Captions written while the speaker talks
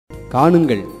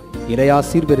காணுங்கள்,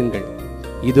 இறையாசீர் பெறுங்கள்.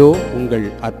 இதோ உங்கள்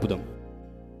அற்புதம்.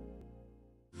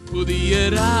 புதிய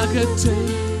ராகத்தை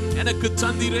எனக்கு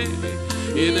தந்தீரே,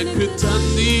 எனக்கு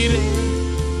தந்தீரே.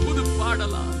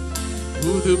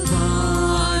 புது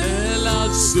பாடலா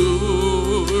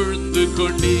சூழ்ந்து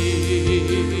கொண்டே,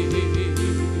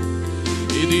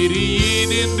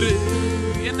 எதிரியின் என்று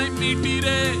என்னை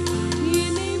மீட்டீரே.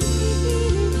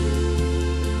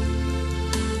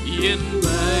 என்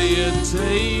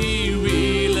பயத்தை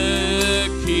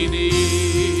விலக்கினே.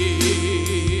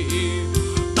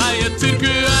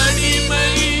 பயத்திற்கு அடிமை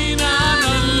நான்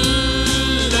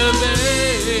அல்லவே,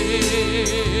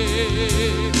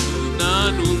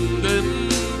 நான் உந்தன்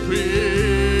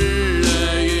பிள்ளையே.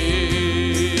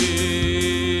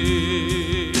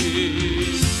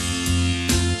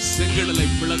 செங்கடலை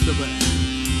பிளந்தவர்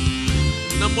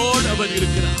நம்மோடு அவர்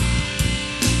இருக்கிறார்.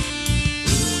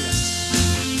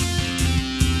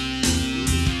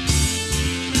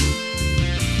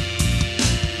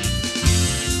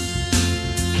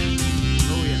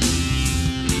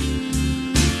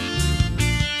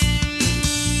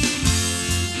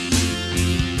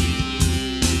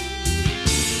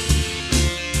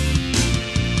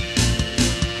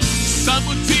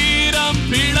 சமுத்திரம்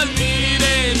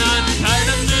பிளந்தீரே, நான்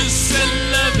கடந்து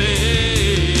செல்லவே.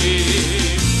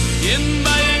 என்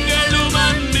பயங்களும்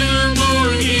அன்பில்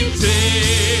மூழ்கிற்றே.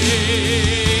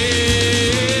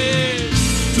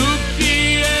 தூக்கி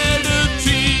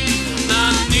எடுத்தி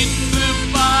நான் நின்று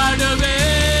பாடவே.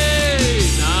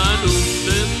 நான்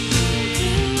உந்தன்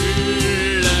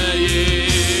பிள்ளையே.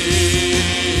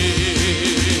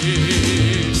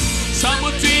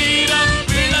 சமுத்திரம்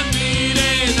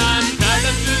பிளந்தீரே, நான்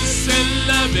கடந்து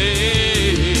செல்லவே.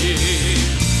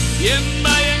 என்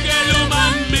பயங்களும்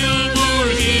அன்பில்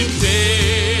மூழ்கிற்றே.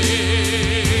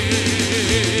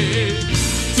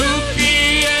 தூக்கி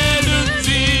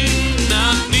எடுத்தி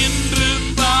நான் நின்று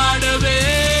பாடவே.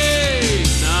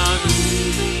 நான்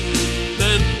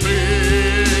உந்தன்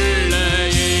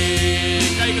பிள்ளையே.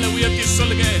 கைகளை உயர்த்தி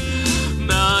சொல்லுங்க,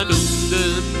 நான்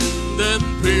உந்தன்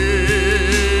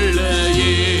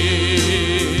பிள்ளையே.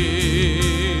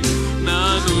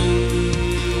 நான்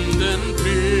உந்தன்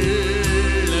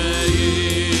பிள்ளையே.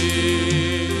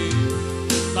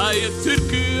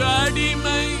 பயத்திற்கு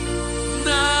அடிமை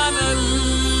நான்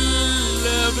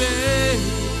அல்லவே,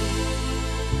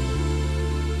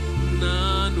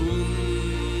 நான்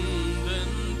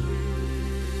உந்தன்.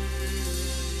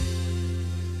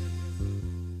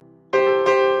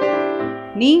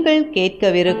 நீங்கள்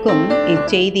கேட்கவிருக்கும்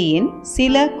இச்செய்தியின்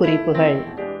சில குறிப்புகள்.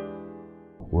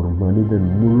 ஒரு மனிதன்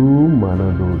முழு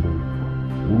மனதோடு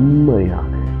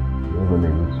உண்மையாக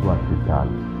தேவனை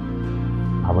விசுவாசித்தால்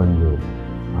அவன் மேல்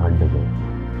ஆண்டவர்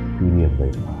பிரியம்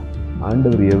வைப்பார்.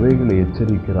 ஆண்டவர் எவைகளை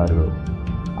எச்சரிக்கிறார்களோ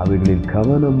அவைகளில்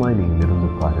கவனமாய் நீங்கள் இருந்து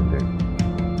பாருங்கள்.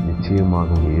 நிச்சயமாக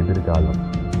உங்கள் எதிர்காலம்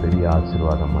பெரிய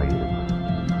ஆசீர்வாதமாய் இருக்கும்.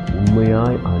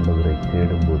 உண்மையாய் ஆண்டவரை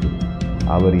தேடும்போது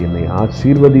அவர் என்னை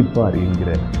ஆசீர்வதிப்பார்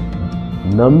என்கிற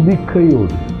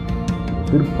நம்பிக்கையோடு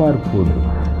எதிர்பார்ப்போடு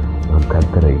நாம்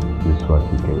கர்த்தரை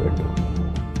விசுவாசிக்க வேண்டும்.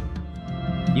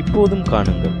 இப்போதும்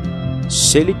காணுங்கள்,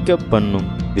 செழிக்க பண்ணும்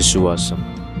விசுவாசம்.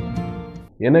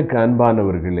 எனக்கு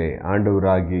அன்பானவர்களே,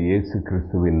 ஆண்டவராகிய இயேசு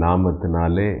கிறிஸ்துவின்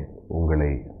நாமத்தினாலே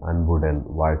உங்களை அன்புடன்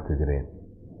வாழ்த்துகிறேன்.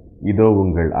 இதோ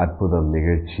உங்கள் அற்புதம்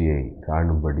நிகழ்ச்சியை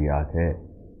காணும்படியாக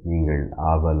நீங்கள்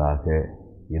ஆவலாக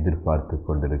எதிர்பார்த்து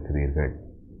கொண்டிருக்கிறீர்கள்.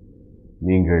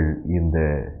 நீங்கள் இந்த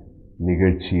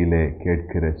நிகழ்ச்சியிலே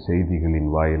கேட்கிற செய்திகளின்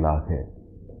வாயிலாக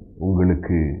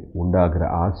உங்களுக்கு உண்டாகிற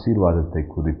ஆசீர்வாதத்தை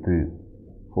குறித்து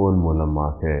ஃபோன்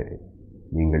மூலமாக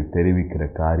நீங்கள் தெரிவிக்கிற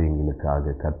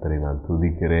காரியங்களுக்காக கர்த்தரை நான்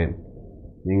துதிக்கிறேன்.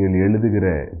 நீங்கள் எழுதுகிற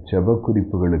ஜெப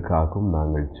குறிப்புகளுக்காகவும்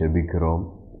நாங்கள் ஜெபிக்கிறோம்.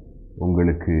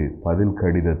 உங்களுக்கு பதில்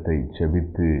கடிதத்தை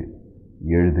ஜெபித்து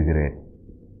எழுதுகிறேன்.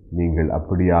 நீங்கள்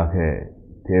அப்படியாக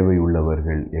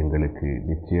தேவையுள்ளவர்கள் எங்களுக்கு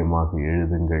நிச்சயமாக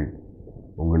எழுதுங்கள்.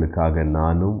 உங்களுக்காக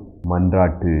நானும்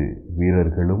மன்றாட்டு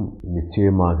வீரர்களும்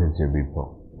நிச்சயமாக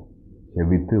ஜெபிப்போம்.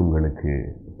 ஜெபித்து உங்களுக்கு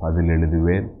பதில்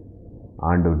எழுதுவேன்.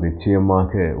 ஆண்டவர்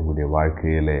நிச்சயமாக உங்களுடைய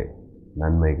வாழ்க்கையிலே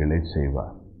நன்மைகளை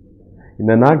செய்வார்.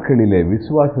 இந்த நாட்களிலே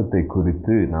விசுவாசத்தை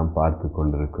குறித்து நாம் பார்த்து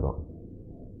கொண்டிருக்கிறோம்.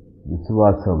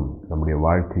 விசுவாசம் நம்முடைய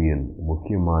வாழ்க்கையின்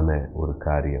முக்கியமான ஒரு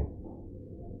காரியம்.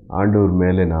 ஆண்டவர்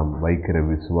மேலே நாம் வைக்கிற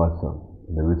விசுவாசம்,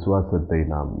 இந்த விசுவாசத்தை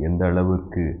நாம் எந்த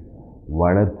அளவிற்கு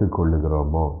வளர்த்து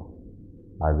கொள்ளுகிறோமோ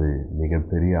அது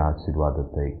மிகப்பெரிய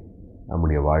ஆசீர்வாதத்தை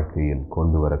நம்முடைய வாழ்க்கையில்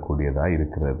கொண்டு வரக்கூடியதாக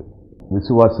இருக்கிறது.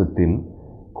 விசுவாசத்தின்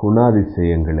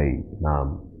குணாதிசயங்களை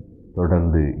நாம்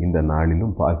தொடர்ந்து இந்த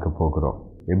நாளிலும் பார்க்க போகிறோம்.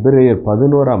 எபிரேயர்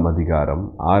 11ஆம் அதிகாரம்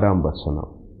 6ஆம்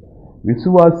வசனம்.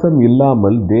 விசுவாசம்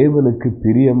இல்லாமல் தேவனுக்கு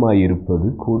பிரியமாயிருப்பது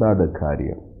கூடாத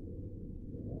காரியம்.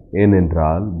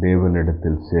 ஏனென்றால்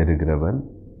தேவனிடத்தில் சேருகிறவன்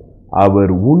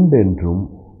அவர் உண்டென்றும்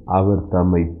அவர்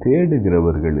தம்மை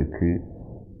தேடுகிறவர்களுக்கு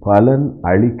பலன்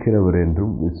அளிக்கிறவர்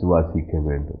என்றும் விசுவாசிக்க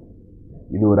வேண்டும்.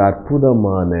 இது ஒரு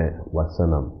அற்புதமான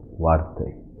வசனம், வார்த்தை.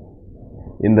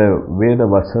 இந்த வேத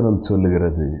வசனம்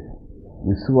சொல்லுகிறது,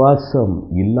 விசுவாசம்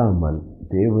இல்லாமல்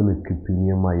தேவனுக்கு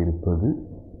பிரியமாயிருப்பது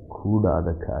கூடாத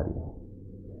காரியம்.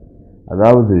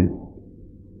 அதாவது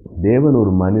தேவன்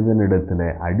ஒரு மனிதனிடத்தில்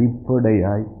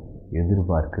அடிப்படையாய்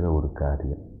எதிர்பார்க்கிற ஒரு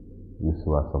காரியம்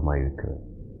விசுவாசமாயிருக்கிறது.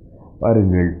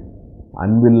 பாருங்கள்,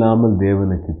 அன்பில்லாமல்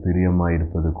தேவனுக்கு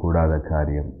பிரியமாயிருப்பது கூடாத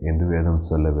காரியம் என்று வேதம்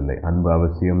சொல்லவில்லை. அன்பு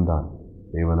அவசியம்தான்,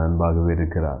 தேவன் அன்பாகவே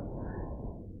இருக்கிறார்.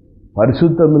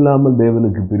 பரிசுத்தம் இல்லாமல்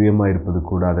தேவனுக்கு பிரியமாயிருப்பது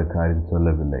கூடாத காரியம்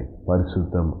சொல்லவில்லை.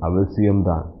 பரிசுத்தம்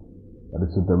அவசியம்தான்.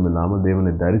 பரிசுத்தம் இல்லாமல்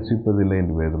தேவனை தரிசிப்பதில்லை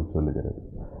என்று வேதம் சொல்லுகிறது.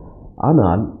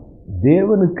 ஆனால்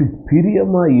தேவனுக்கு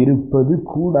பிரியமாய் இருப்பது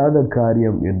கூடாத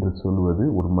காரியம் என்று சொல்வது,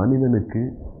 ஒரு மனிதனுக்கு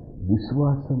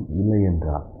விசுவாசம் இல்லை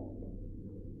என்றால்,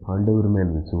 ஆண்டவர்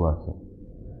மேல் விசுவாசம்,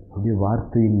 அப்படியே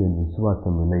வார்த்தையின் மேல்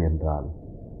விசுவாசம் இல்லை என்றால்,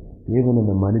 தேவன்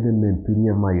அந்த மனிதன் மேல்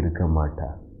பிரியமாய் இருக்க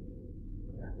மாட்டார்.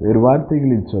 வேறு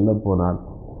வார்த்தைகளில் சொல்ல போனால்,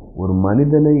 ஒரு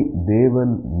மனிதனை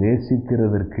தேவன்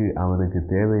நேசிக்கிறதற்கு அவனுக்கு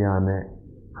தேவையான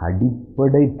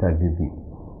அடிப்படை தகுதி,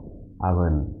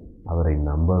 அவரை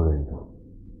நம்ப வேண்டும்,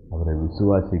 அவரை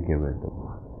விசுவாசிக்க வேண்டும்.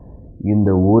 இந்த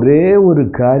ஒரே ஒரு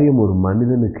காரியம் ஒரு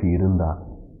மனிதனுக்கு இருந்தால்,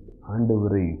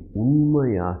 ஆண்டவரை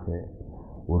உண்மையாக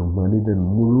ஒரு மனிதன்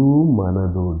முழு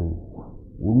மனதோடு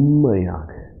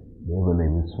உண்மையாக தேவனை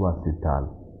விசுவாசித்தால்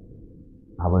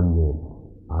அவன் மேல்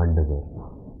ஆண்டவர்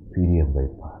பிரியம்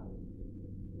வைப்பார்.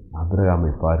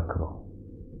 ஆபிரகாமை பார்க்கிறோம்.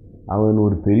 அவன்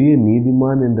ஒரு பெரிய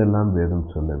நீதிமான் என்றெல்லாம் வேதம்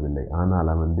சொல்லவில்லை. ஆனால்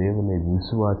அவன் தேவனை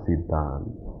விசுவாசித்தான்.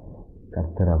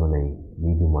 கர்த்தர் அவனை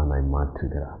நீதிமானாய்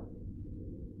மாற்றுகிறார்,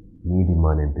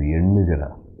 நீதிமான் என்று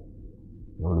எண்ணுகிறார்,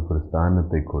 அவனுக்கு ஒரு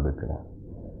ஸ்தானத்தை கொடுக்கிறார்.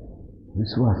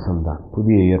 விசுவாசம்தான்.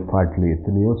 புதிய ஏற்பாட்டில்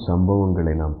எத்தனையோ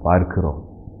சம்பவங்களை நாம் பார்க்கிறோம்.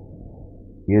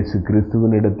 இயேசு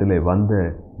கிறிஸ்துவனிடத்திலே வந்த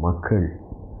மக்கள்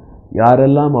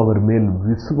யாரெல்லாம் அவர் மேல்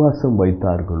விசுவாசம்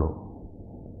வைத்தார்களோ,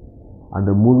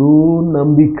 அந்த முழு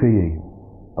நம்பிக்கையை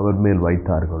அவர் மேல்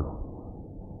வைத்தார்களோ,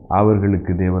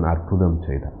 அவர்களுக்கு தேவன் அற்புதம்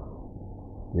செய்தார்.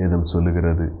 வேதம்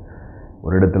சொல்லுகிறது,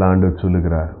 ஒரு இடத்துல ஆண்டவர்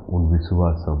சொல்லுகிறார், உன்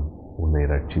விசுவாசம் உன்னை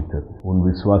ரட்சித்தது, உன்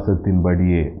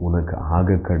விசுவாசத்தின்படியே உனக்கு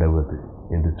ஆக கடவுது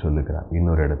என்று சொல்லுகிறார்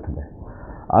இன்னொரு இடத்துல.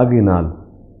 ஆகையினால்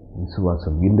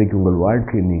விசுவாசம், இன்றைக்கு உங்கள்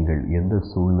வாழ்க்கையில் நீங்கள் எந்த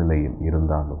சூழ்நிலையில்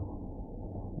இருந்தாலும்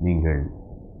நீங்கள்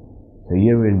செய்ய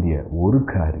வேண்டிய ஒரு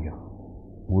காரியம்,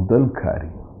 முதல்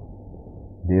காரியம்,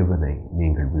 தேவனை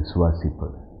நீங்கள்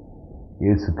விசுவாசிப்பது,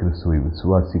 இயேசு கிறிஸ்துவை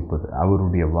விசுவாசிப்பது,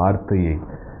 அவருடைய வார்த்தையை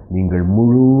நீங்கள்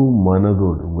முழு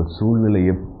மனதோடு, உங்கள் சூழ்நிலை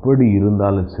எப்படி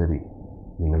இருந்தாலும் சரி,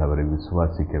 நீங்கள் அவரை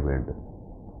விசுவாசிக்க வேண்டும்.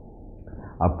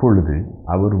 அப்பொழுது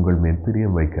அவர் உங்கள் மேல்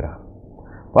பிரியம் வைக்கிறார்.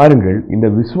 பாருங்கள், இந்த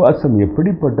விசுவாசம்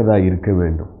எப்படிப்பட்டதாக இருக்க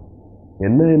வேண்டும்,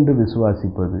 என்ன என்று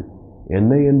விசுவாசிப்பது,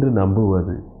 என்ன என்று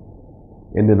நம்புவது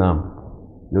என்று நாம்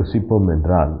யோசிப்போம்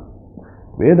என்றால்,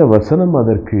 வேத வசனம்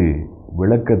அதற்கு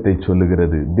விளக்கத்தை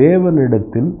சொல்லுகிறது.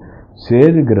 தேவனிடத்தில்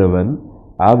சேருகிறவன்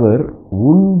அவர்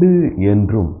உண்டு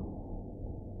என்றும்,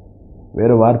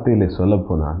 வேறு வார்த்தையிலே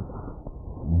சொல்லப்போனால்,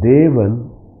 தேவன்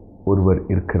ஒருவர்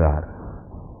இருக்கிறார்,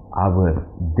 அவர்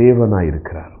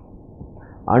தேவனாயிருக்கிறார்.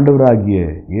 ஆண்டவராகிய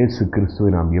இயேசு கிறிஸ்துவை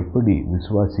நாம் எப்படி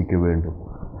விசுவாசிக்க வேண்டும்?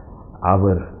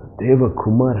 அவர்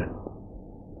தேவகுமாரன்,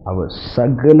 அவர்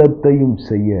சகலத்தையும்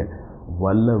செய்ய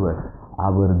வல்லவர்,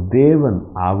 அவர் தேவன்,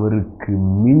 அவருக்கு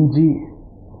மிஞ்சி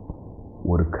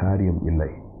ஒரு காரியம்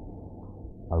இல்லை,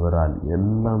 அவரால்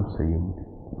எல்லாம் செய்ய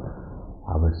முடியும்,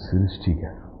 அவர்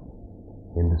சிருஷ்டிகர்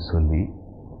என்று சொல்லி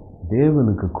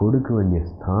தேவனுக்கு கொடுக்க வேண்டிய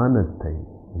ஸ்தானத்தை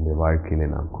இந்த வாழ்க்கையிலே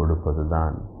நாம்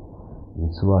கொடுப்பதுதான்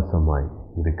விசுவாசமாய்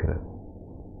இருக்கிறது.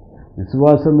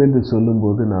 விசுவாசம் என்று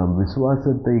சொல்லும்போது நாம்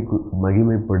விசுவாசத்தை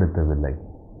மகிமைப்படுத்தவில்லை,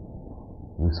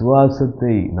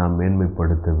 விசுவாசத்தை நாம்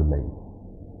மேன்மைப்படுத்தவில்லை.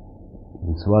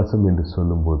 விசுவாசம் என்று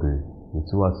சொல்லும்போது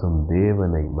விசுவாசம்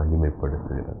தேவனை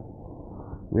மகிமைப்படுத்துகிறது.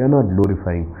 We are not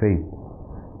glorifying faith,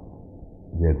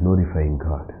 we are glorifying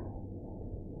God.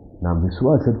 நாம்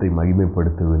விசுவாசத்தை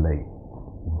மகிமைப்படுத்தவில்லை,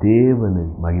 தேவனை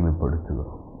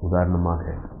மகிமைப்படுத்துகிறோம். உதாரணமாக,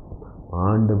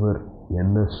 ஆண்டவர்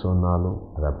என்ன சொன்னாலும்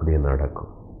அது அப்படியே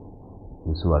நடக்கும்,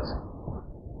 விசுவாசம்.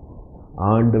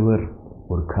 ஆண்டவர்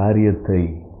ஒரு காரியத்தை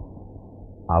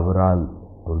அவரால்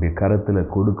அவருடைய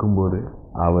கரத்தில் கொடுக்கும்போது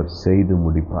அவர் செய்து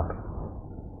முடிப்பார்,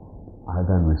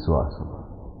 அதுதான் விசுவாசம்.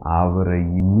 அவரை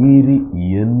மீறி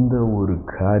எந்த ஒரு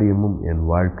காரியமும் என்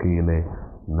வாழ்க்கையிலே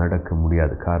நடக்க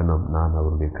முடியாது. காரணம், நான்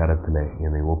அவருடைய கரத்தில்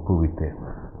என்னை ஒப்புவித்தேன்.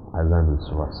 அதுதான்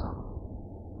விசுவாசம்.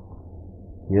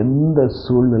 எந்த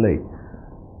சூழ்நிலை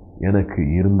எனக்கு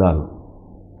இருந்தாலும்,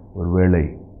 ஒருவேளை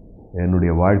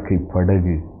என்னுடைய வாழ்க்கை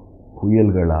படகு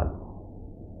புயல்களால்,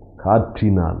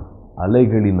 காற்றினால்,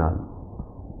 அலைகளினால்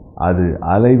அது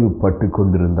அலைவு பட்டு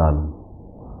கொண்டிருந்தாலும்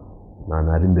நான்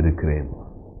அறிந்திருக்கிறேன்,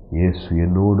 இயேசு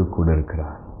என்னோடு கூட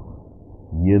இருக்கிறார்.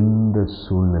 எந்த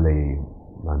சூழ்நிலையையும்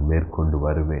நான் மேற்கொண்டு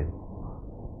வருவேன்.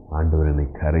 ஆண்டவர் என்னை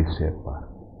கரை சேர்ப்பார்.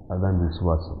 அதுதான்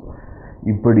விசுவாசம்.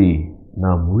 இப்படி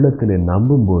நாம் உள்ளத்திலே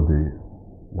நம்பும்போது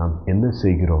நாம் என்ன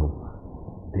செய்கிறோம்?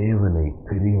 தேவனை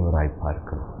பெரியவராய்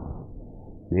பார்க்கிறோம்,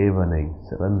 தேவனை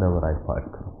சிறந்தவராய்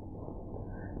பார்க்கிறோம்,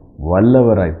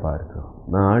 வல்லவராய் பார்க்கிறோம்.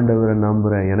 நான் ஆண்டவரை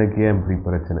நம்புகிறேன், எனக்கு ஏன் இப்படி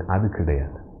பிரச்சனை? அது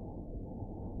கிடையாது.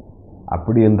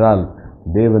 அப்படி என்றால்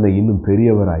தேவனை இன்னும்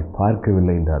பெரியவராய்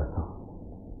பார்க்கவில்லை என்று அர்த்தம்.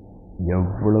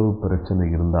 எவ்வளவு பிரச்சனை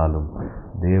இருந்தாலும்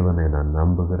தேவனை நான்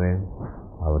நம்புகிறேன்,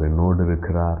 அவர் என்னோடு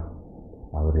இருக்கிறார்,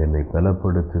 அவர் என்னை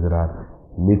பலப்படுத்துகிறார்,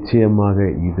 நிச்சயமாக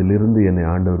இதிலிருந்து என்னை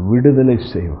ஆண்டவர் விடுதலை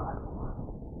செய்வார்.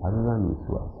 அதுதான்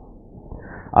விசுவாசம்.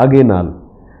 ஆகையினால்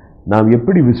நாம்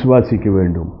எப்படி விசுவாசிக்க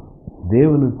வேண்டும்?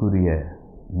 தேவனுக்குரிய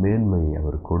மேன்மையை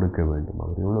அவர் கொடுக்க வேண்டும்.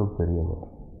 அவர் எவ்வளவு பெரியவர்,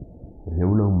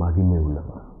 எவ்வளவு மகிமை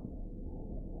உள்ளவர்,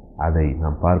 அதை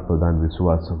நாம் பார்ப்பதுதான்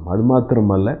விசுவாசம். அது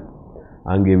மாத்திரமல்ல,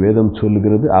 அங்கே வேதம்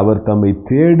சொல்லுகிறது, அவர் தம்மை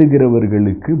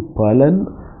தேடுகிறவர்களுக்கு பலன்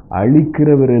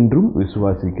அளிக்கிறவர் என்றும்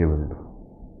விசுவாசிக்க வேண்டும்.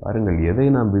 பாருங்கள், எதை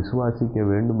நாம் விசுவாசிக்க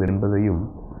வேண்டும் என்பதையும்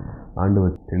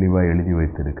ஆண்டவர் தெளிவாக எழுதி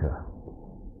வைத்திருக்கிறார்.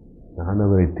 நான்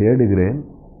அவரை தேடுகிறேன்,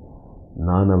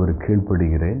 நான் அவர்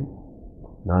கீழ்ப்படுகிறேன்,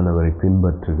 நான் அவரை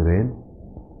பின்பற்றுகிறேன்,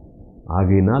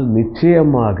 ஆகையினால்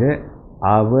நிச்சயமாக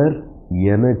அவர்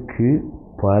எனக்கு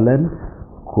பலன்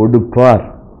கொடுப்பார்.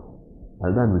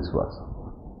 அதுதான் விசுவாசம்.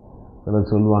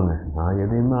 சிலர் சொல்லுவாங்க, நான்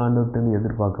எதையுமே ஆண்டவர்கிட்ட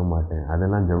எதிர்பார்க்க மாட்டேன்,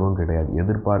 அதெல்லாம் ஜெபம் கிடையாது.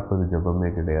 எதிர்பார்ப்பது ஜெபமே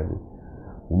கிடையாது.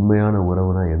 உண்மையான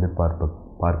உறவுனா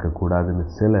பார்க்கக்கூடாதுன்னு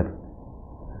சிலர்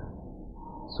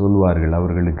சொல்வார்கள்.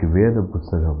 அவர்களுக்கு வேத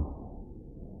புஸ்தகம்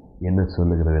என்ன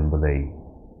சொல்லுகிறது என்பதை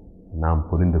நாம்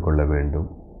புரிந்து கொள்ள வேண்டும்.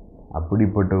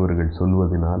 அப்படிப்பட்டவர்கள்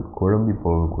சொல்வதனால் குழம்பி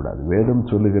போகக்கூடாது. வேதம்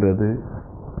சொல்லுகிறது,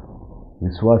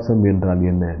 விசுவாசம் என்றால்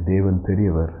என்ன? தேவன்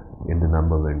பெரியவர் என்று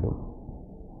நம்ப வேண்டும்.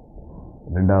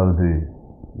 இரண்டாவது,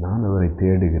 நான் அவரை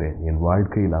தேடுகிறேன், என்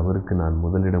வாழ்க்கையில் அவருக்கு நான்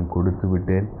முதலிடம் கொடுத்து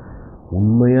விட்டேன்,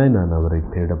 உண்மையாய் நான் அவரை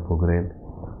தேடப் போகிறேன்.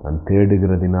 நான்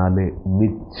தேடுகிறதினாலே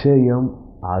நிச்சயம்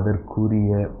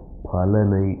அதற்குரிய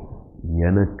பலனை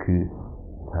எனக்கு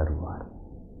தருவார்.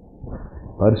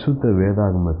 பரிசுத்த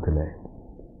வேதாகமத்தில்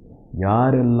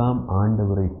யாரெல்லாம்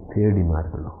ஆண்டவரை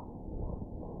தேடினார்களோ,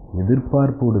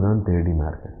 எதிர்பார்ப்போடு தான்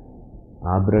தேடினார்கள்.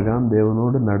 ஆபிரகாம்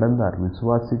தேவனோடு நடந்தார்,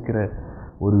 விசுவாசிக்கிற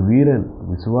ஒரு வீரன்,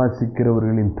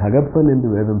 விசுவாசிக்கிறவர்களின் தகப்பன் என்று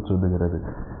வேதம் சொல்லுகிறது.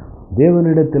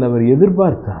 தேவனிடத்தில் அவர்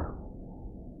எதிர்பார்த்தார்,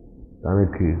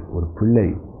 தனக்கு ஒரு பிள்ளை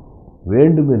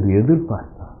வேண்டும் என்று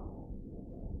எதிர்பார்த்தார்.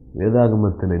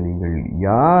 வேதாகமத்தில் நீங்கள்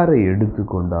யாரை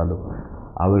எடுத்துக்கொண்டாலும்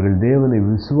அவர்கள் தேவனை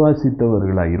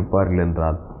விசுவாசித்தவர்களாய் இருப்பார்கள்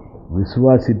என்றால்,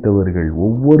 விசுவாசித்தவர்கள்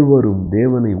ஒவ்வொருவரும்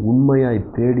தேவனை உண்மையாய்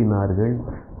தேடினார்கள்.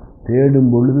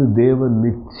 தேடும் பொழுது தேவன்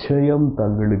நிச்சயம்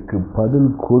தங்களுக்கு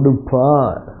பதில்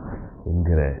கொடுப்பார்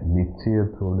என்கிற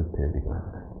நிச்சயத்தோடு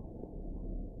தேடினார்கள்,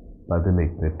 பதிலை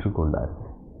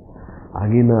பெற்றுக்கொண்டார்கள்.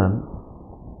 ஆகினால்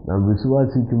நாம்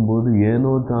விசுவாசிக்கும் போது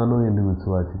ஏனோ தானோ என்று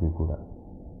விசுவாசிக்கக்கூடாது.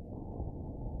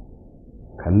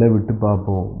 கல்லை விட்டு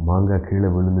பார்ப்போம், மாங்காய் கீழே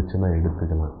விழுந்துச்சுன்னா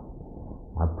எடுத்துக்கலாம்,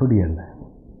 அப்படி அல்ல.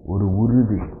 ஒரு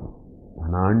உறுதி,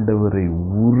 நான் ஆண்டவரை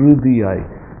உறுதியாய்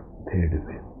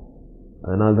தேடுவேன்.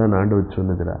 அதனால்தான் ஆண்டவர்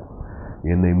சொல்லுகிறார்,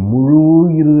 என்னை முழு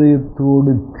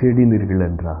இருதயத்தோடு தேடினீர்கள்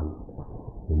என்றால்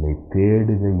என்னை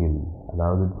தேடுகையில்,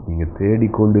 அதாவது நீங்கள்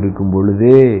தேடிக்கொண்டிருக்கும்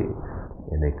பொழுதே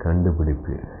என்னை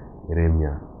கண்டுபிடிப்பீர்கள்.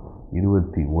 எரேமியா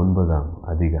 29ஆம்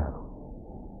அதிகாரம்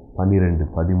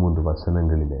 12-13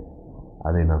 வசனங்களிலே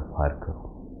அதை நாம் பார்க்கிறோம்.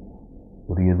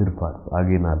 ஒரு எதிர்பார்ப்பு.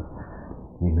 ஆகையினால்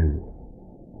நீங்கள்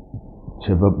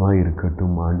ஜெபமாய்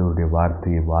இருக்கட்டும், ஆண்டவருடைய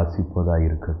வார்த்தையை வாசிப்பதாய்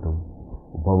இருக்கட்டும்,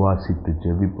 உபவாசித்து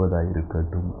ஜெபிப்பதாய்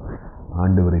இருக்கட்டும்,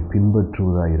 ஆண்டவரை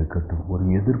பின்பற்றுவதாய் இருக்கட்டும், ஒரு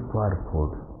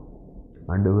எதிர்பார்ப்போடு,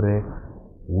 ஆண்டவரே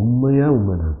உண்மையாக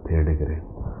உண்மை நான் தேடுகிறேன்,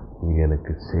 நீங்கள்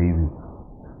எனக்கு செய்வீர்.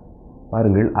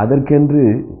 பாருங்கள், அதற்கென்று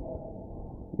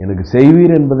எனக்கு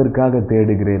செய்வீர் என்பதற்காக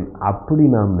தேடுகிறேன் அப்படி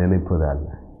நாம் நினைப்பது அல்ல.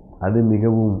 அது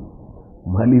மிகவும்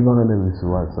மலிவான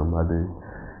விசுவாசம்.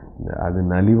 அது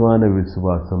நலிவான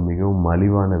விசுவாசம், மிகவும்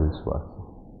மலிவான விசுவாசம்.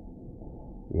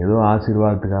 ஏதோ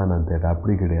ஆசீர்வாதத்துக்காக நான்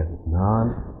அப்படி கிடையாது.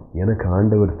 எனக்கு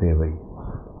ஆண்டவர் தேவை,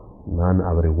 நான்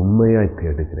அவரை உண்மையாய்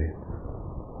தேடுகிறேன்.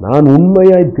 நான்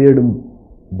உண்மையாய் தேடும்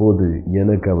போது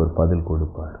எனக்கு அவர் பதில்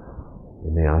கொடுப்பார்.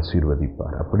 என்னை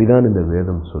ஆசீர்வதிப்பார். அப்படிதான் இந்த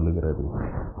வேதம் சொல்லுகிறது.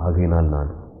 ஆகையினால்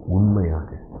நான் உண்மையாக,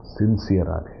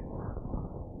 சின்சியராக,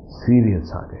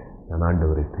 சீரியஸாக நான்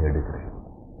ஆண்டவரை தேடுகிறேன்.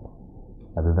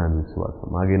 அதுதான்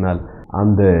விசுவாசம். ஆகையினால்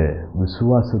அந்த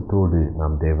விசுவாசத்தோடு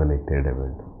நாம் தேவனை தேட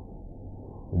வேண்டும்.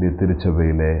 இந்த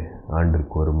திருச்சபையிலே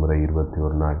ஆண்டுக்கு ஒரு முறை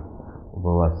 21 நாள்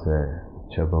உபவாச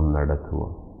ஜெபம்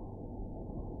நடத்துவோம்.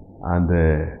 அந்த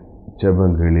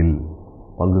ஜெபங்களில்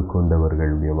பங்கு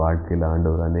கொண்டவர்களுடைய வாழ்க்கையில்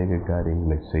ஆண்டவர் அநேக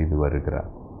காரியங்களை செய்து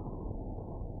வருகிறார்.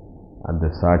 அந்த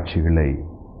சாட்சிகளை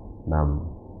நாம்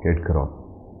கேட்கிறோம்.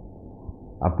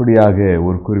 அப்படியாக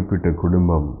ஒரு குறிப்பிட்ட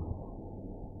குடும்பம்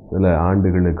சில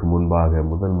ஆண்டுகளுக்கு முன்பாக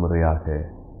முதல் முறையாக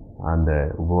அந்த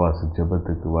உபவாச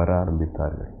ஜெபத்துக்கு வர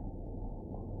ஆரம்பித்தார்கள்.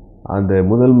 அந்த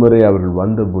முதல் முறை அவர்கள்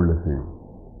வந்த பொழுது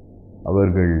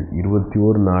அவர்கள்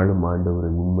 21 நாளும்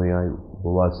ஆண்டவரை உண்மையாய்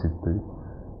உபவாசித்து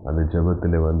அந்த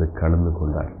ஜெபத்தில் வந்து கலந்து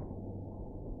கொண்டார்.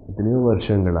 எத்தனையோ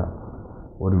வருஷங்களா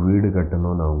ஒரு வீடு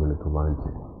கட்டணும்னு அவங்களுக்கு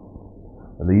வாஞ்சி.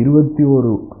 அந்த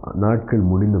 21 நாட்கள்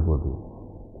முடிந்த போது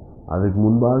அதுக்கு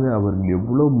முன்பாக அவர்கள்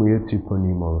எவ்வளோ முயற்சி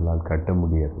பண்ணியும் அவர்களால் கட்ட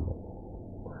முடியவில்லை.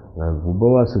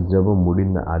 உபவாச ஜெபம்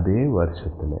முடிந்த அதே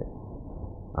வருஷத்தில்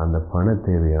அந்த பண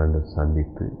தேவையாண்டு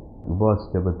சந்தித்து உபவாச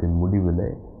ஜெபத்தின் முடிவில்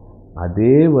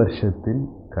அதே வருஷத்தின்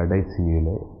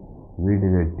கடைசியிலே வீடு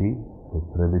கட்டி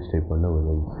பிரதிஷ்டை பண்ண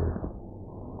உதவி செய்தார்.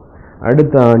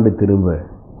 அடுத்த ஆண்டு திரும்ப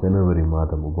ஜனவரி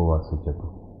மாதம் உபவாச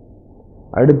ஜெபம்.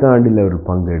 அடுத்த ஆண்டில் அவர்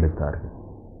பங்கெடுத்தார்கள்.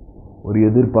 ஒரு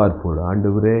எதிர்பார்ப்போடு,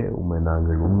 ஆண்டவரே உம்மை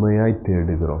நாங்கள் உண்மையாய்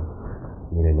தேடுகிறோம்,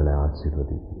 நீர் எங்களை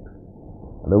ஆசீர்வதிப்பீர்.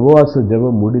 அந்த உபவாச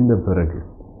ஜெபம் முடிந்த பிறகு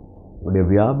உடைய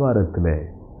வியாபாரத்தில்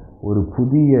ஒரு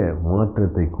புதிய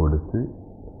மாற்றத்தை கொடுத்து,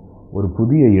 ஒரு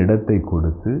புதிய இடத்தை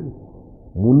கொடுத்து,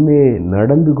 முன்னே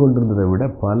நடந்து கொண்டிருந்ததை விட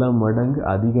பல மடங்கு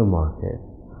அதிகமாக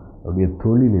அவருடைய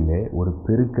தொழிலிலே ஒரு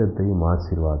பெருக்கத்தையும்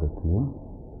ஆசீர்வாதத்தையும்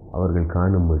அவர்கள்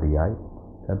காணும்படியாய்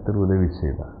கர்த்தர் உதவி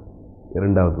செய்தார்.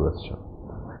 2வது வருஷம்.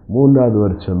 3வது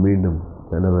வருஷம் மீண்டும்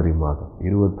ஜனவரி மாதம்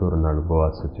 21 நாள்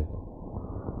உபவாச ஜெபம்.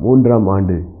 3ஆம்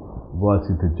ஆண்டு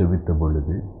உபவாசித்து ஜெபித்த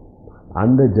பொழுது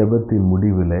அந்த ஜெபத்தின்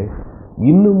முடிவில்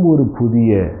இன்னும் ஒரு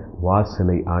புதிய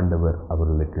வாசலை ஆண்டவர்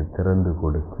அவர்களுக்கு திறந்து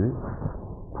கொடுத்து,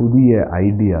 புதிய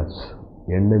ஐடியாஸ்,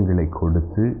 எண்ணங்களை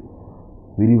கொடுத்து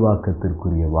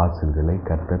விரிவாக்கத்திற்குரிய வாசல்களை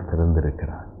கர்த்தர்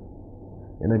திறந்திருக்கிறார்.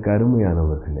 எனக்கு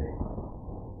அருமையானவர்களே,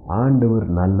 ஆண்டவர்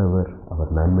நல்லவர்,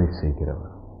 அவர் நன்மை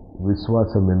செய்கிறவர்.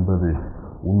 விசுவாசம் என்பது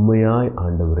உண்மையாய்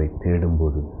ஆண்டவரை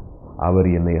தேடும்போது அவர்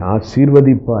என்னை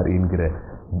ஆசீர்வதிப்பார் என்கிற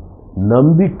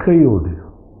நம்பிக்கையோடு,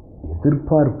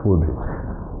 எதிர்பார்ப்போடு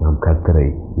நாம் கர்த்தரை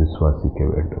விசுவாசிக்க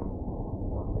வேண்டும்.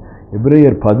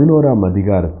 எபிரேயர் 11ஆம்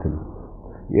அதிகாரத்தில்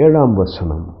 7ஆம்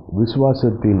வசனம்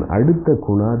விசுவாசத்தின் அடுத்த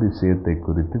குணாதிசயத்தை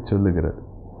குறித்து சொல்லுகிறது.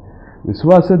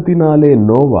 விசுவாசத்தினாலே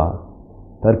நோவா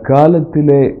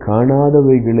தற்காலத்திலே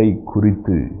காணாதவைகளை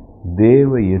குறித்து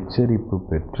தேவ எச்சரிப்பு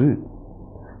பெற்று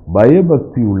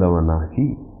பயபக்தி உள்ளவனாகி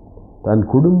தன்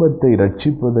குடும்பத்தை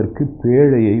ரட்சிப்பதற்கு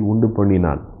பேழையை உண்டு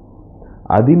பண்ணினான்.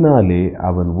 அதனாலே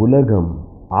அவன் உலகம்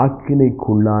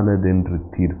ஆக்கினைக்குள்ளானதென்று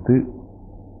தீர்த்து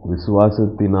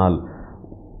விசுவாசத்தினால்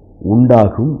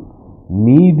உண்டாகும்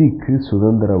நீதிக்கு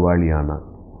சுதந்திரவாளியானான்.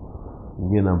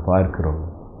 இங்கே நாம் பார்க்கிறோம்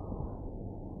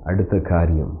அடுத்த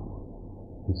காரியம்,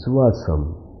 விசுவாசம்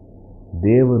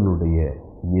தேவனுடைய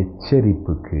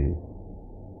எச்சரிப்புக்கு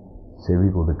செவி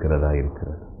கொடுக்கிறதா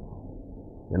இருக்கிறது.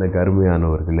 எனக்கு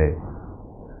அருமையானவர்களே,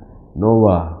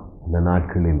 நோவா இந்த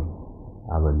நாட்களில்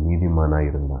அவன் நீதிமானாய்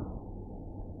இருந்தான்.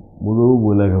 முழு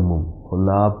உலகமும்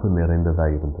பொல்லாப்பு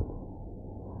நிறைந்ததாக இருந்தது.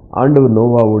 ஆண்டவர்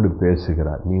நோவாவோடு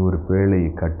பேசுகிறார், நீ ஒரு பேழையை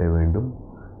கட்ட வேண்டும்,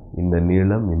 இந்த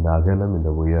நீளம், இந்த அகலம், இந்த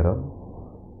உயரம்,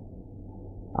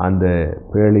 அந்த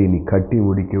பேழையை நீ கட்டி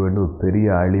முடிக்க வேண்டும், ஒரு பெரிய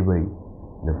அழிவை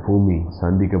இந்த பூமி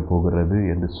சந்திக்க போகிறது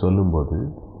என்று சொல்லும்போது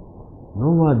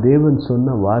நோவா தேவன்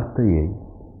சொன்ன வார்த்தையை,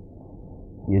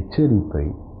 எச்சரிப்பை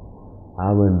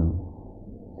அவன்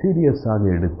சீரியஸாக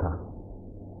எடுத்தான்.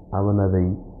 அவன் அதை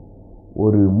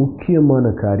ஒரு முக்கியமான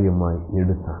காரியமாய்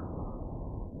எடுத்தான்.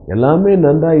 எல்லாமே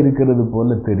நன்றாக இருக்கிறது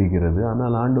போல தெரிகிறது,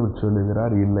 ஆனால் ஆண்டவர்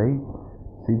சொல்லுகிறார், இல்லை,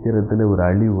 சீக்கிரத்தில் ஒரு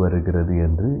அழிவு வருகிறது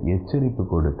என்று எச்சரிப்பு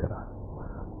கொடுக்கிறார்.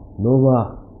 நோவா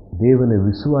தேவனை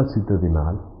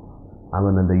விசுவாசித்ததினால்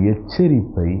அவன் அந்த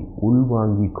எச்சரிப்பை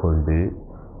உள்வாங்கிக் கொண்டு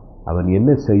அவன் என்ன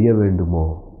செய்ய வேண்டுமோ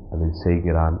அதை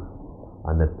செய்கிறான்.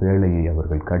 அந்த பேழையை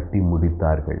அவர்கள் கட்டி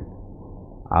முடித்தார்கள்.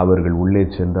 அவர்கள் உள்ளே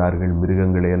சென்றார்கள்.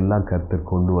 மிருகங்களை எல்லாம் கர்த்தர்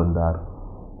கொண்டு வந்தார்.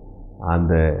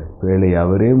 அந்த பேழையை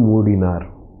அவரே மூடினார்.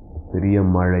 பெரிய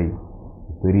மழை,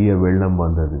 பெரிய வெள்ளம்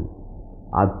வந்தது.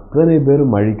 அத்தனை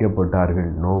பேரும் அழிக்கப்பட்டார்கள்,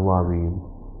 நோவாவையும்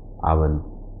அவன்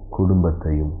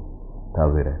குடும்பத்தையும்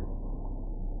தவிர.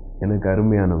 எனக்கு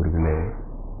அருமையானவர்களே,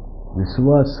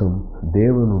 விசுவாசம்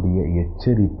தேவனுடைய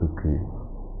எச்சரிப்புக்கு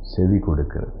செவி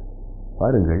கொடுக்கிறது.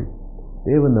 பாருங்கள்,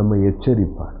 தேவன் நம்மை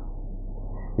எச்சரிப்பார்.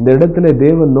 இந்த இடத்துல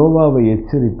தேவன் நோவாவை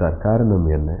எச்சரித்தார். காரணம்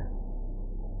என்ன?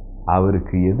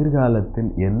 அவருக்கு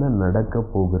எதிர்காலத்தில் என்ன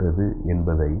நடக்கப் போகிறது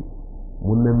என்பதை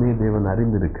முன்னமே தேவன்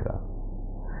அறிந்திருக்கிறார்.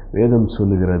 வேதம்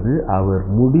சொல்லுகிறது, அவர்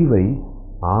முடிவை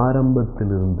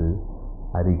ஆரம்பத்திலிருந்து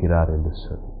அறிகிறார் என்று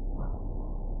சொல்லி.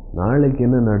 நாளைக்கு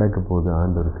என்ன நடக்க போகுது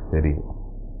ஆண்டவருக்கு தெரியும்.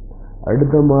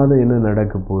 அடுத்த மாதம் என்ன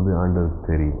நடக்க போகுது ஆண்டவருக்கு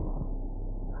தெரியும்.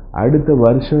 அடுத்த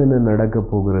வருஷம் என்ன நடக்க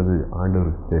போகிறது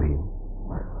ஆண்டவருக்கு தெரியும்.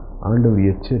 ஆண்டவர்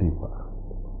எச்சரிப்பார்.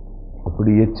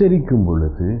 அப்படி எச்சரிக்கும்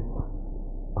பொழுது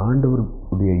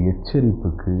ஆண்டவருடைய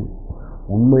எச்சரிப்புக்கு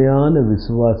உண்மையான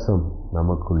விசுவாசம்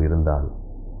நமக்குள் இருந்தால்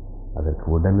அதற்கு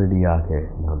உடனடியாக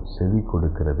நாம் செவி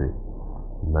கொடுக்கிறது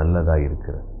நல்லதாக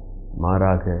இருக்கிறது.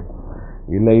 மாறாக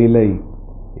இல்லை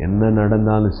என்ன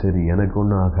நடந்தாலும் சரி, எனக்கு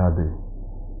ஒன்றும் ஆகாது,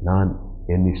 நான்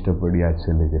என் இஷ்டப்படியாக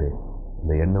செல்லுகிறேன்,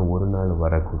 இந்த எண்ணம் ஒரு நாள்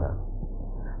வரக்கூடாது.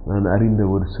 நான் அறிந்த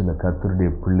ஒரு சில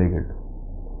கர்த்தருடைய பிள்ளைகள்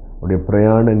உடைய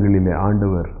பிரயாணங்களிலே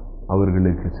ஆண்டவர்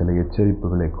அவர்களுக்கு சில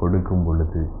எச்சரிப்புகளை கொடுக்கும்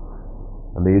பொழுது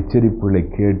அந்த எச்சரிப்புகளை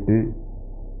கேட்டு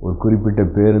ஒரு குறிப்பிட்ட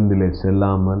பேருந்திலே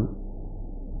செல்லாமல்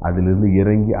அதிலிருந்து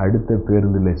இறங்கி அடுத்த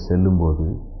பேருந்திலே செல்லும்போது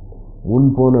முன்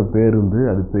போன பேருந்து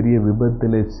அது பெரிய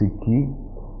விபத்திலே சிக்கி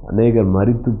அநேகர்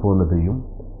மரித்து போனதையும்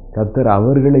கர்த்தர்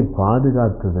அவர்களை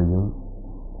பாதுகாத்ததையும்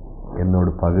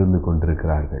என்னோடு பகிர்ந்து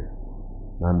கொண்டிருக்கிறார்கள்.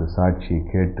 நான் அந்த சாட்சியை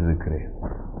கேட்டிருக்கிறேன்.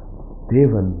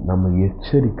 தேவன் நம்மை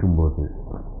எச்சரிக்கும் போது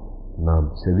நாம்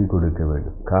செவி கொடுக்க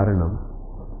வேண்டும். காரணம்,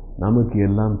 நமக்கு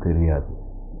எல்லாம் தெரியாது.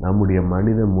 நம்முடைய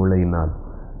மனித மூளையினால்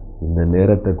இந்த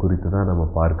நேரத்தை குறித்து தான் நம்ம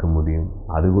பார்க்க முடியும்.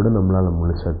 அது கூட நம்மளால்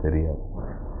முழுசாக தெரியாது.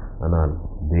 ஆனால்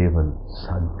தேவன்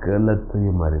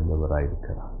சகலத்தையும்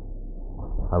அறிந்தவராயிருக்கிறார்.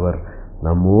 அவர்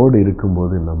நம்மோடு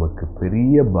இருக்கும்போது நமக்கு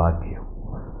பெரிய பாக்கியம்.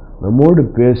 நம்மோடு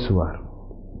பேசுவார்.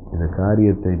 இந்த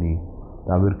காரியத்தை நீ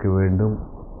தவிர்க்க வேண்டும்,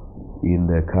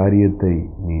 இந்த காரியத்தை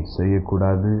நீ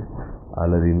செய்யக்கூடாது,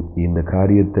 அல்லது இந்த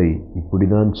காரியத்தை இப்படி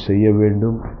தான் செய்ய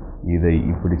வேண்டும், இதை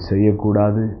இப்படி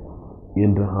செய்யக்கூடாது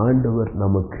என்று ஆண்டவர்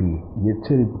நமக்கு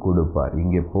எச்சரிப்பு கொடுப்பார்.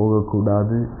 இங்கே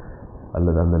போகக்கூடாது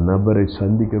அல்லது அந்த நபரை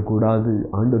சந்திக்கக்கூடாது,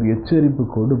 ஆண்டவர் எச்சரிப்பு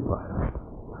கொடுப்பார்.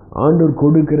 ஆண்டவர்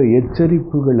கொடுக்கிற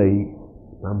எச்சரிப்புகளை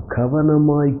நாம்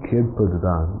கவனமாய் கேட்பது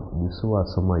தான்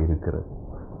விசுவாசமாக இருக்கிறது.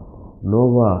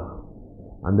 நோவா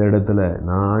அந்த இடத்துல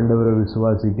நான் ஆண்டவரை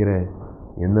விசுவாசிக்கிறேன்,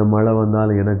 என்ன மழை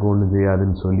வந்தாலும் எனக்கு ஒன்றும்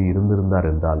செய்யாதுன்னு சொல்லி இருந்திருந்தார்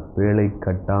என்றால், பேழை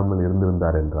கட்டாமல்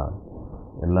இருந்திருந்தார் என்றால்,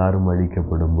 எல்லாரும்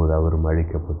அழிக்கப்படும் போது அவரும்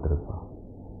அழிக்கப்பட்டிருப்பார்.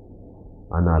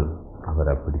 ஆனால்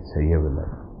அவர் அப்படி செய்யவில்லை.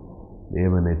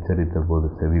 தேவன் எச்சரித்த போது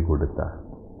செவி கொடுத்தார்.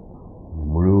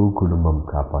 முழு குடும்பம்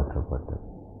காப்பாற்றப்பட்டது.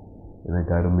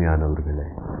 எனக்கு அருமையானவர்களே,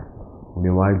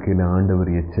 உங்களுடைய வாழ்க்கையில் ஆண்டவர்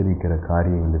எச்சரிக்கிற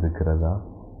காரியங்கள் இருக்கிறதா?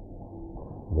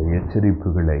 இந்த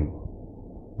எச்சரிப்புகளை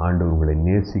ஆண்டவர் உங்களை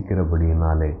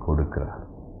நேசிக்கிறபடியினாலே கொடுக்கிறார்.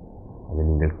 அதை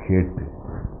நீங்கள் கேட்டு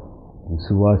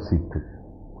விசுவாசித்து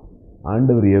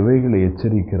ஆண்டவர் எவைகளை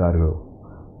எச்சரிக்கிறார்களோ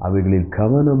அவைகளில்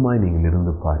கவனமாய் நீங்கள்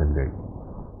இருந்து பாருங்கள்.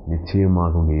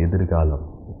 நிச்சயமாக உங்கள் எதிர்காலம்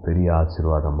பெரிய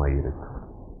ஆசீர்வாதமாக இருக்கும்.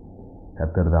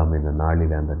 கர்த்தர் தாம் இந்த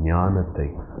நாளில் அந்த ஞானத்தை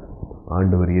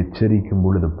ஆண்டவர் எச்சரிக்கும்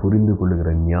பொழுது புரிந்து கொள்ளுகிற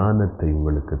ஞானத்தை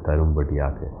உங்களுக்கு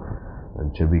தரும்படியாக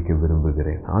நான் ஜெபிக்க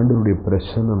விரும்புகிறேன். ஆண்டவருடைய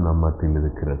பிரசன்னம் நம் மத்தியில்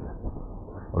இருக்கிறது.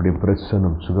 அவருடைய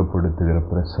பிரசன்னம் சுகப்படுத்துகிற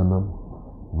பிரசன்னம்,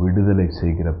 விடுதலை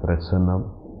செய்கிற பிரசன்னம்.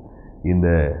 இந்த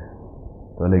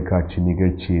தொலைக்காட்சி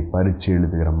நிகழ்ச்சியை பரீட்சை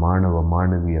எழுதுகிற மாணவ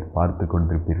மாணவியர் பார்த்து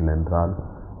கொண்டிருப்பீர்கள் என்றால்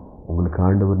உங்களுக்கு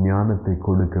ஆண்டவர் ஞானத்தை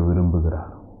கொடுக்க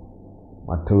விரும்புகிறார்.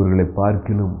 மற்றவர்களை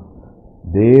பார்க்கிலும்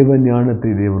தேவ ஞானத்தை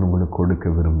தேவன் உங்களுக்கு கொடுக்க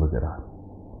விரும்புகிறார்.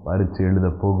 பரீட்சை எழுத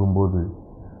போகும்போது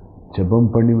ஜெபம்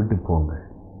பண்ணிவிட்டு போங்க.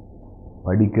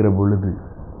 படிக்கிற பொழுது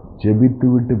ஜெபித்து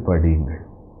விட்டு படியுங்கள்.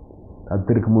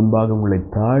 கர்த்தருக்கு முன்பாக உங்களை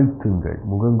தாழ்த்துங்கள்.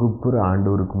 முகங்குப்புற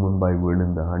ஆண்டவருக்கு முன்பாய்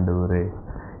விழுந்த, ஆண்டவரே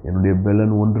என்னுடைய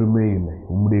பலன் ஒன்றுமே இல்லை,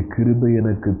 உம்முடைய கிருபை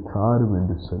எனக்கு தாரும்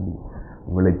என்று சொல்லி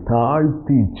உங்களை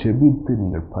தாழ்த்தி ஜெபித்து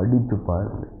நீங்கள் படித்து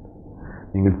பாருங்கள்.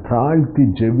 நீங்கள் தாழ்த்தி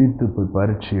ஜெபித்து போய்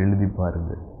பரீட்சை எழுதி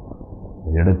பாருங்கள்.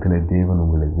 இந்த இடத்துல தேவன்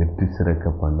உங்களை வெற்றி சிறக்க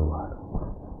பண்ணுவார்,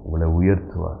 உங்களை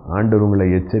உயர்த்துவார். ஆண்டவர் உங்களை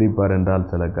எச்சரிப்பார் என்றால்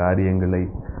சில காரியங்களை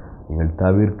நீங்கள்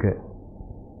தவிர்க்க,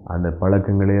 அந்த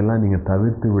பழக்கங்களையெல்லாம் நீங்கள்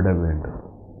தவிர்த்து விட வேண்டும்.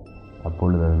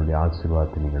 அப்பொழுது அதனுடைய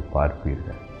ஆசீர்வாதத்தை நீங்கள்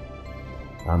பார்ப்பீர்கள்.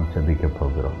 நாம் ஜெபிக்கப்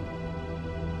போகிறோம்.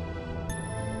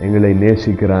 எங்களை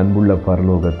நேசிக்கிற அன்புள்ள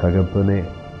பரலோக தகப்பனே,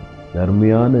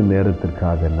 தர்மையான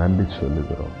நேரத்திற்காக நன்றி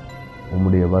சொல்லுகிறோம்.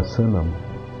 உம்முடைய வசனம்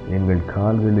எங்கள்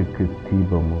கால்களுக்கு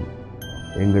தீபமும்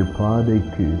எங்கள்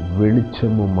பாதைக்கு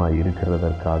வெளிச்சமுமாய்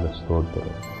இருக்கிறதற்காக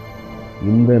ஸ்தோத்திரம்.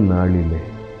 இந்த நாளிலே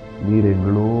நீர்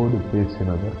எங்களோடு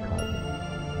பேசினதற்காக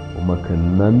உமக்கு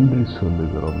நன்றி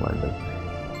சொல்லுகிறோம் ஆண்டவரே.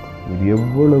 நீர்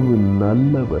எவ்வளவு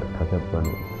நல்லவர்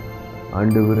தகப்பனே.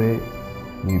 ஆண்டவரே,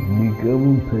 நீர்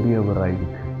மிகவும்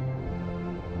பெரியவராயிருக்கு.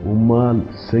 உம்மால்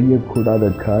செய்யக்கூடாத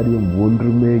காரியம்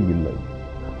ஒன்றுமே இல்லை.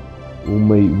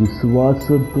 உம்மை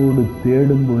விசுவாசத்தோடு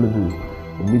தேடும் பொழுது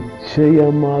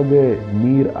நிச்சயமாக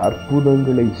நீர்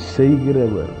அற்புதங்களை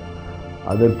செய்கிறவர்,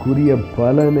 அதற்குரிய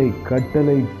பலனை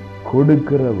கட்டளை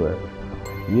கொடுக்கிறவர்.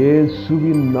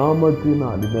 இயேசுவின்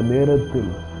நாமத்தினால் இந்த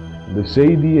நேரத்தில் இந்த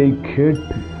செய்தியை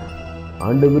கேட்டு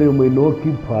ஆண்டவரே உம்மை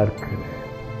நோக்கி பார்க்கிறேன்,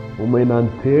 உம்மை நான்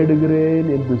தேடுகிறேன்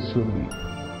என்று சொல்லி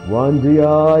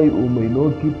வாஞ்சையாய் உம்மை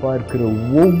நோக்கி பார்க்கிற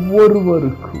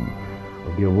ஒவ்வொருவருக்கும்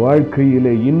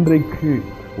வாழ்க்கையிலே இன்றைக்கு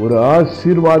ஒரு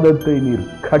ஆசீர்வாதத்தை நீர்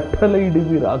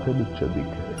கட்டளையிடுவீராக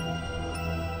ஜெபிக்கிறேன்.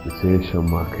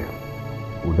 விசேஷமாக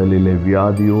உடலிலே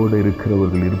வியாதியோடு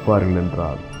இருக்கிறவர்கள் இருப்பார்கள்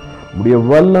என்றால் உடைய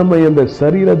வல்லமை அந்த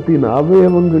சரீரத்தின்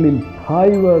அவயவங்களில்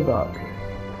பாய்வதாக.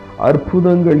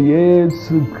 அற்புதங்கள்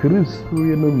இயேசு கிறிஸ்து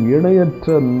எனும் இணையற்ற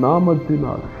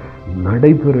நாமத்தினால்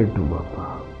நடைபெறட்டும் அப்பா.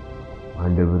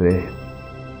 ஆண்டவரே,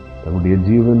 தம்முடைய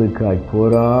ஜீவனுக்காய்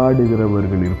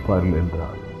போராடுகிறவர்கள் இருப்பார்கள்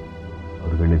என்றால்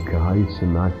அவர்களுக்கு ஆயுசு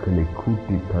நாட்களை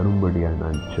கூட்டி தரும்படியாக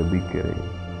நான் ஜெபிக்கிறேன்.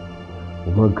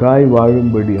 உமக்காய்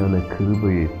வாழும்படியான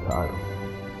கிருபையை தாரும்.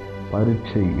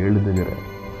 பரீட்சை எழுதுகிற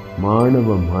மாணவ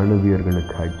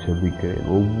மாணவியர்களுக்காய் ஜெபிக்கிறேன்.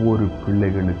 ஒவ்வொரு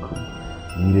பிள்ளைகளுக்கும்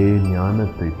நீரே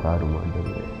ஞானத்தை தாரும்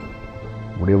ஆண்டவரே.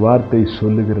 உம்முடைய வார்த்தை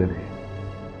சொல்லுகிறதே,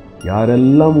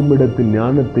 யாரெல்லாம் உம்மிடத்தில்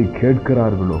ஞானத்தை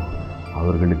கேட்கிறார்களோ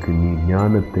அவர்களுக்கு நீ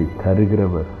ஞானத்தை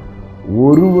தருகிறவர்,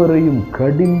 ஒருவரையும்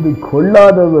கடிந்து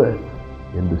கொள்ளாதவர்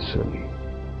என்று சொல்லி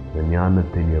இந்த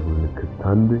ஞானத்தை நீ அவர்களுக்கு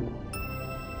தந்து,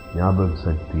 ஞாபக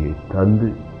சக்தியை தந்து,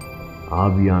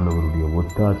 ஆவியானவருடைய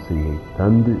ஒத்தாசையை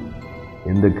தந்து,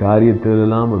 எந்த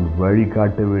காரியத்திலெல்லாம் அது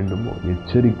வழிகாட்ட வேண்டுமோ,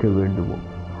 எச்சரிக்க வேண்டுமோ,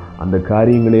 அந்த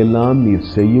காரியங்களையெல்லாம்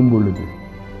நீர் செய்யும் பொழுது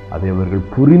அதை அவர்கள்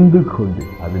புரிந்து கொண்டு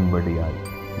அதன்படியாய்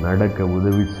நடக்க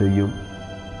உதவி செய்யும்.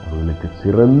 அவர்களுக்கு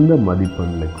சிறந்த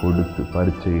மதிப்பெண்களை கொடுத்து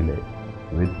பரீட்சையிலே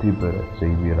வெற்றி பெற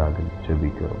செய்வீராக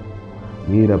ஜெபிக்கிறோம்.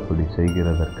 நீர் அப்படி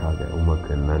செய்கிறதற்காக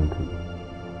உமக்கு நன்றி.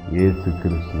 இயேசு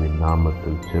கிறிஸ்துவின்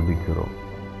நாமத்தில் ஜெபிக்கிறோம்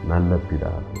நல்ல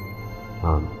பிதாவே,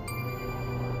 ஆமென்.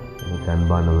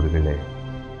 அன்பானவர்களே,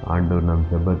 ஆண்டவர் நம்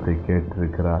ஜெபத்தை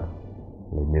கேட்டிருக்கிறார்.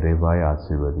 நிறைவாய்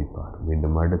ஆசீர்வதிப்பார்.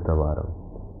 மீண்டும் அடுத்த வாரம்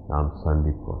நாம்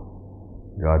சந்திப்போம்.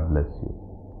 God bless you.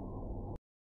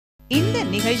 இந்த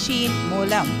நிகழ்ச்சியின்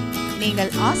மூலம்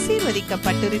நீங்கள்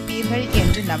ஆசீர்வதிக்கப்பட்டிருப்பீர்கள்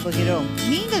என்று நம்புகிறோம்.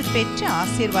 நீங்கள் பெற்ற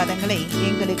ஆசீர்வாதங்களை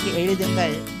எங்களுக்கு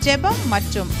எழுதுங்கள். ஜெபம்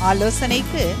மற்றும்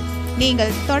ஆலோசனைக்கு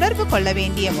நீங்கள் தொடர்பு கொள்ள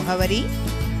வேண்டிய முகவரி: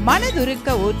 மனதுருக்க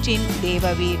ஊற்றின் தேவ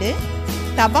வீடு,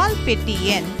 தபால் பெட்டி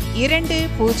எண்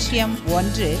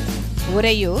 201,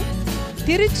 உறையூர்,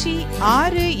 திருச்சி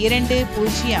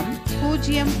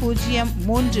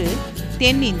 620003,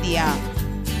 தென்னிந்தியா.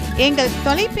 எங்கள்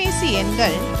தொலைபேசி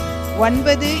எண்கள்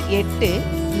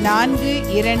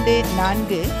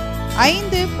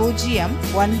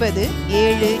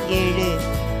 9842450977,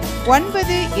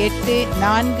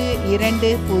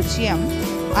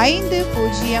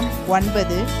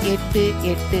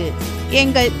 984250509888.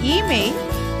 எங்கள் email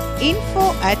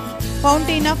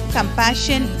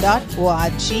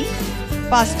info@fountainofcompassion.org,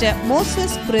 Pastor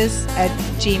Moses Chris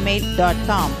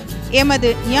 @gmail.com. எமது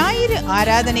ஞாயிறு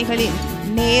ஆராதனைகளின்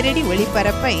நேரடி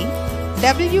ஒளிபரப்பை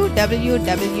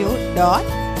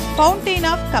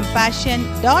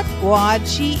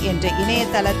www.fountainofcompassion.org என்ற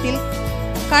இணையதளத்தில்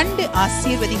கண்டு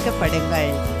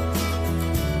ஆசீர்வதிக்கப்படுங்கள்.